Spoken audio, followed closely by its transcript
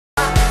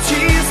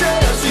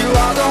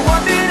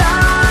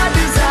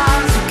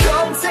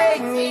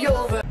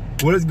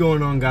What is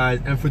going on, guys?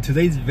 And for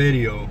today's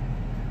video,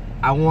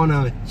 I want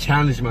to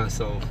challenge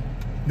myself.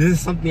 This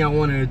is something I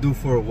wanted to do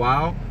for a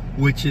while,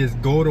 which is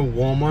go to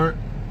Walmart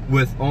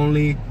with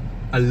only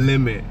a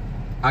limit.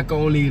 I can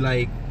only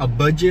like a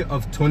budget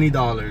of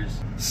 $20.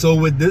 So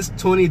with this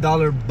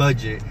 $20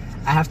 budget,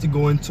 I have to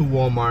go into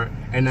Walmart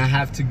and I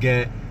have to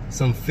get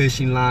some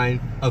fishing line,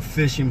 a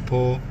fishing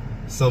pole,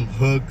 some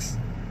hooks,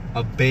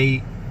 a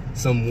bait,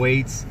 some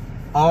weights,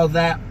 all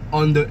that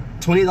under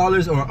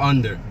 $20 or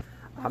under.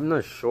 I'm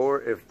not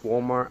sure if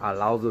Walmart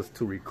allows us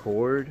to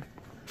record,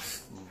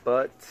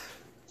 but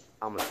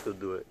I'm gonna still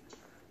do it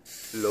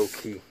low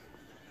key.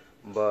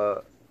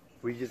 But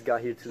we just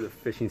got here to the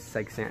fishing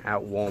section at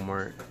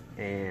Walmart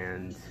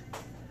and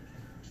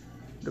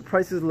the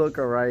prices look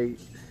alright.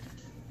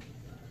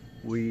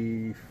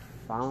 We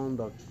found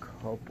a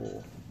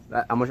couple.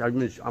 I'm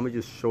gonna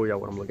just show y'all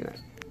what I'm looking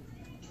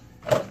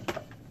at.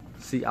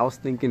 See, I was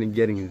thinking of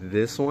getting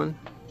this one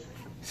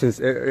since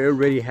it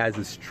already has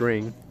a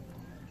string.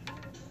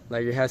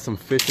 Like it has some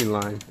fishing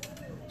line,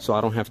 so I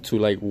don't have to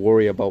like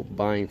worry about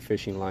buying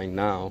fishing line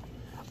now.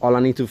 All I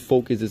need to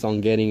focus is on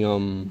getting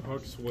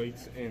hooks,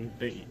 weights, and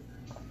bait.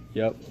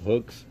 Yep,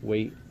 hooks,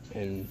 weight,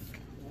 and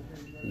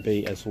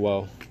bait as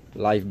well.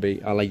 Live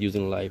bait. I like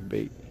using live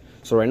bait.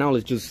 So right now,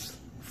 let's just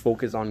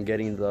focus on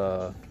getting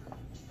the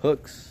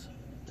hooks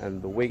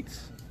and the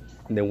weights,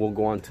 and then we'll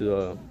go on to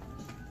the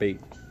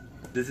bait.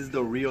 This is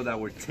the reel that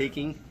we're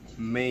taking.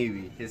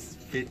 Maybe it's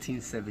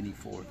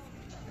 $15.74.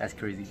 That's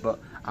crazy, but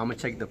I'm gonna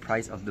check the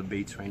price of the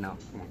baits right now.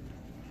 Come on.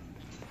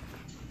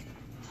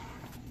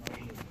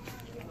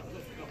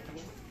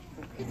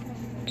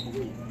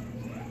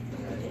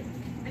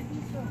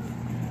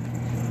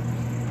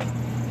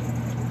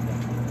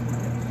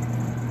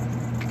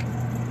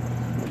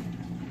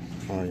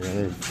 Oh yeah,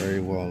 they're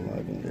very well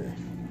alive in there.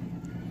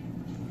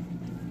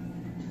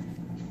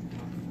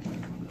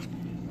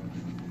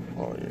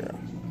 Oh yeah.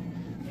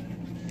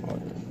 Oh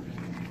yeah.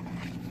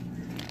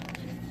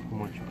 How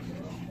much?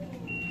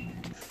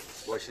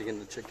 We're actually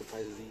gonna check the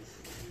price of these.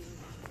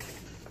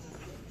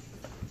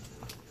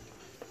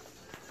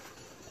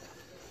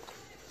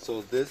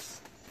 So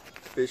this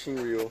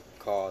fishing reel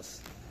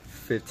costs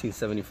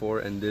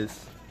 $15.74, and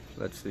this,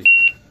 let's see.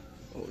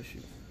 Oh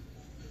shoot,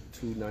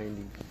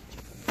 $2.90.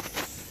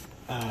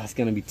 It's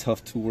gonna be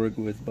tough to work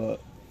with,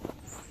 but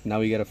now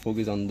we gotta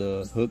focus on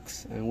the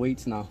hooks and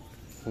weights now.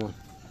 Come on.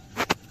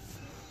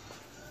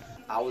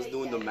 I was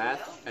doing the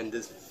math, and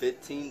this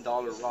 $15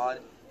 rod,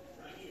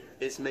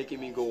 it's making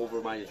me go over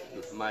my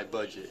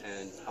budget,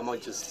 and I'm gonna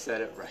just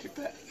set it right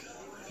back.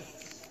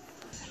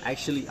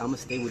 Actually, I'm gonna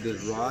stay with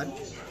this rod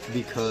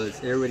because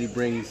it already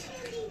brings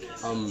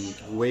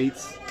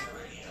weights,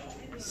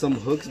 some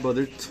hooks, but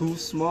they're too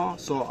small,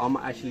 so I'm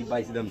gonna actually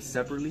buy them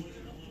separately.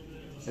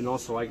 And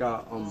also I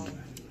got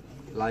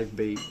live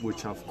bait,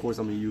 which of course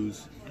I'm gonna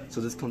use. So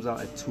this comes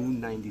out at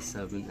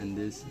 $2.97 and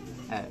this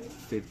at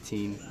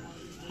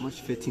how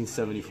much?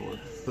 $15.74.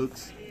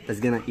 Hooks,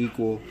 that's gonna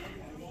equal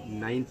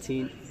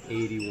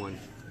 $19.81.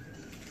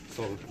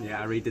 So yeah,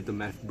 I already did the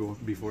math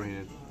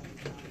beforehand.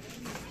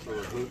 So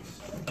the hooks,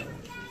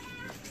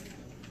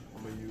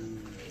 I'm gonna use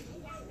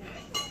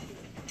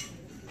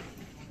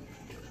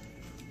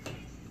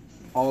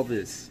all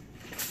this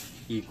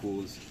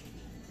equals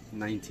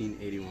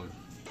 $19.81.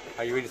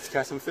 Are you ready to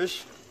catch some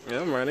fish?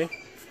 Yeah, I'm ready.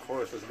 Of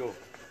course, let's go.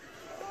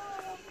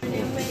 But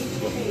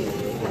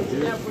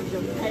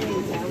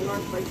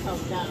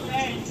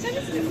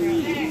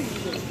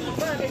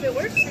if it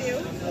works for you,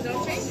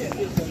 don't change it.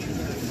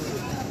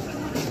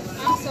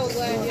 I'm so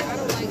glad I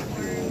don't like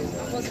worms. I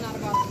was not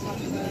about to talk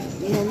about it.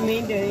 You don't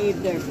mean to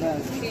either,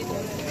 but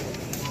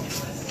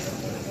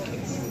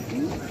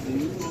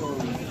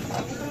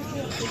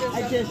I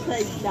just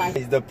say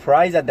that. The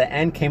price at the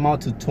end came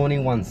out to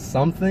 21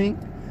 something,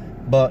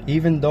 but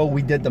even though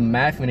we did the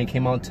math and it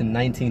came out to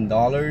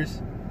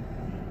 $19,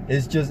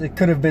 it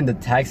could have been the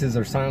taxes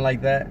or something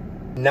like that.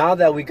 Now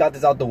that we got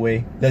this out the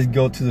way, let's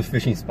go to the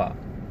fishing spot.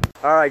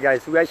 All right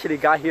guys, we actually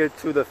got here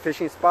to the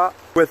fishing spot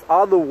with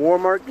all the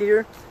Walmart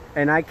gear,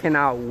 and I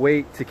cannot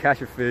wait to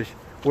catch a fish.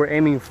 We're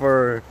aiming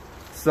for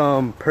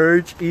some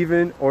perch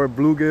even, or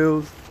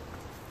bluegills,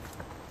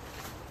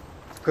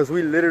 because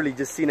we literally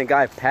just seen a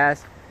guy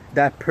pass.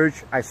 That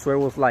perch, I swear,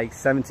 was like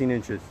 17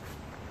 inches.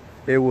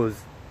 It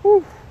was,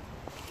 whew.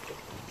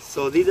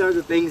 So these are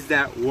the things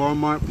that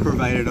Walmart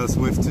provided us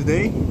with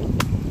today.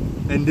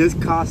 And this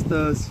cost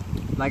us,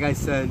 like I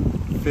said,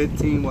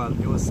 15, well,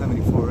 it was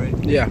 74, right?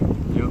 Yeah.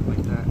 Yep,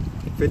 like that.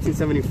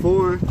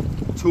 15.74,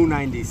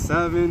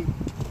 2.97,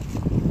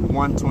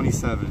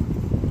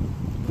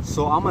 1.27.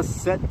 So I'm gonna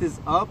set this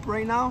up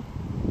right now,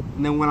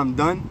 and then when I'm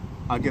done,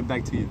 I'll get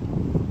back to you.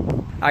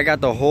 I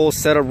got the whole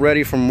setup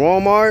ready from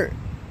Walmart.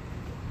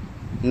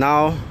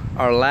 Now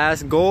our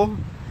last goal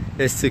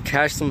is to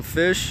catch some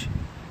fish,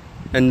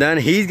 and then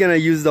he's gonna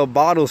use the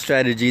bottle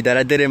strategy that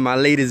I did in my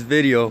latest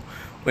video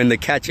when the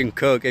catch and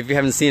cook. If you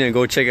haven't seen it,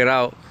 go check it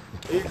out.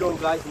 Here you go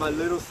guys, my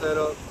little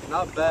setup.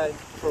 Not bad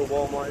for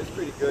Walmart, it's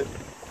pretty good.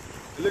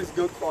 It looks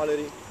good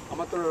quality. I'm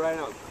gonna throw it right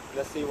now.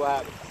 Let's see what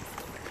happens.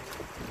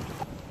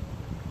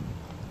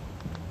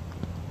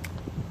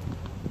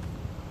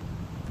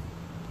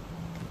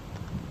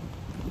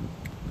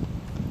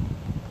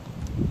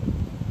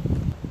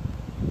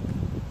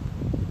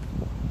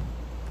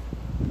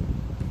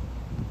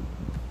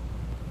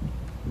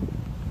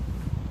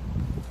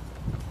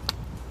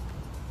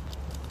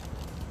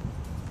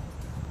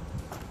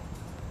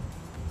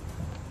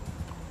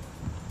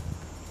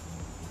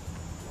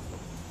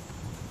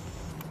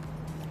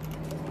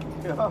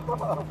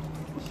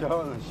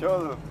 Show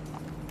them.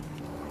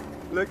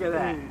 Look at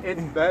that.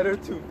 It's better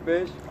to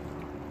fish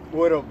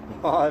with a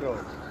bottle.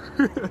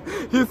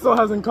 He still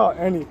hasn't caught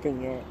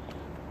anything yet.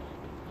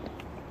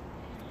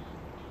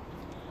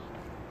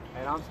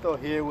 And I'm still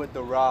here with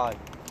the rod.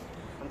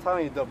 I'm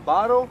telling you, the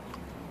bottle,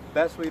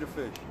 best way to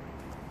fish.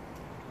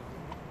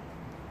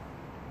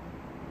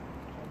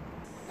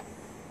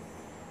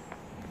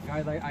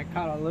 Guys, I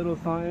caught a little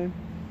something.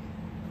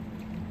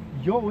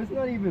 Yo, it's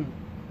not even...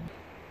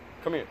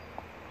 Come here.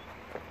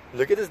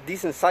 Look at this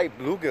decent size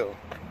bluegill.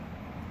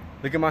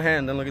 Look at my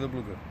hand, then look at the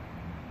bluegill.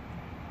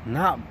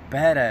 Not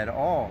bad at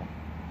all.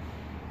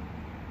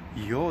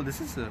 Yo,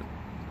 this is a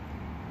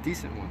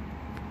decent one.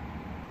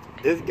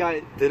 This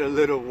guy did a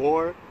little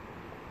war.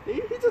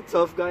 He's a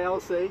tough guy, I'll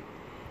say.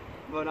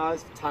 But now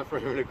it's time for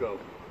him to go.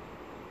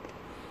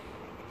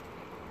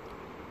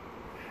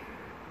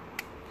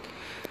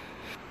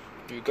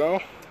 You go.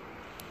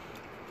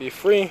 Be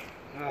free.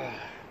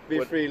 Be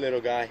free,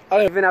 little guy.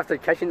 Even after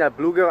catching that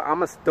bluegill,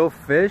 I'ma still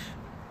fish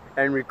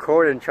and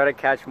record and try to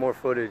catch more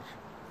footage.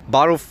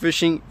 Bottle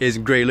fishing is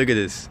great. Look at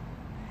this.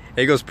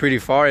 It goes pretty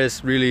far.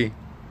 It's really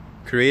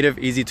creative,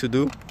 easy to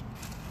do.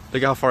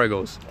 Look at how far it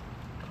goes.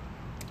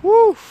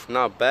 Woo!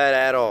 Not bad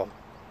at all.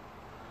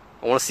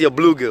 I want to see a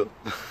bluegill.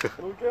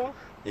 Bluegill?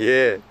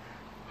 Yeah.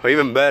 Or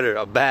even better,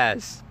 a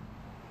bass.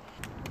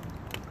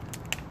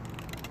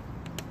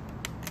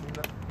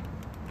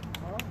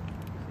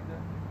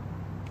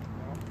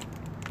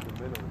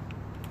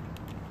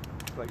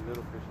 It's like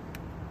little fish.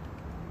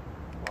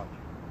 Watch.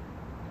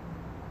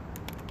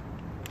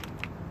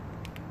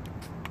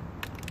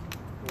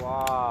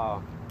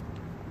 Wow.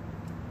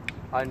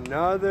 A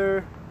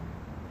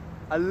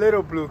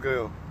little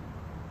bluegill.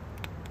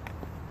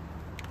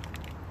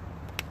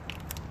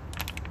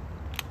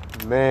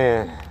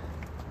 Man.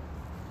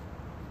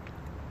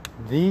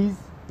 These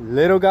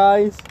little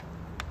guys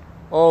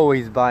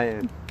always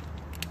biting.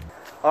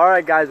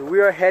 Alright guys, we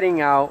are heading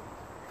out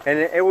and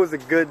it was a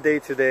good day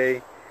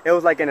today. It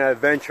was like an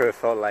adventure, it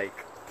felt like.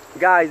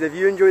 Guys, if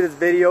you enjoyed this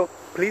video,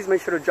 please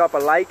make sure to drop a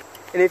like.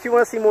 And if you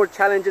want to see more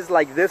challenges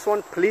like this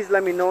one, please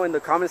let me know in the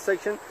comment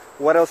section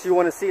what else you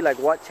want to see, like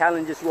what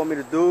challenges you want me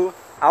to do.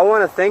 I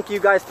want to thank you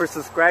guys for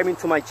subscribing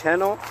to my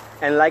channel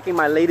and liking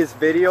my latest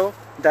video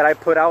that I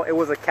put out. It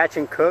was a catch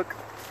and cook.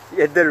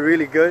 It did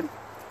really good.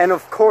 And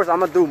of course, I'm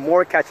going to do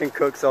more catch and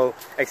cook, so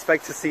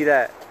expect to see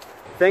that.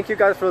 Thank you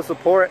guys for the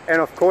support,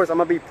 and of course, I'm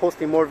going to be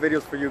posting more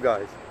videos for you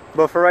guys.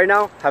 But for right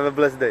now, have a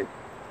blessed day.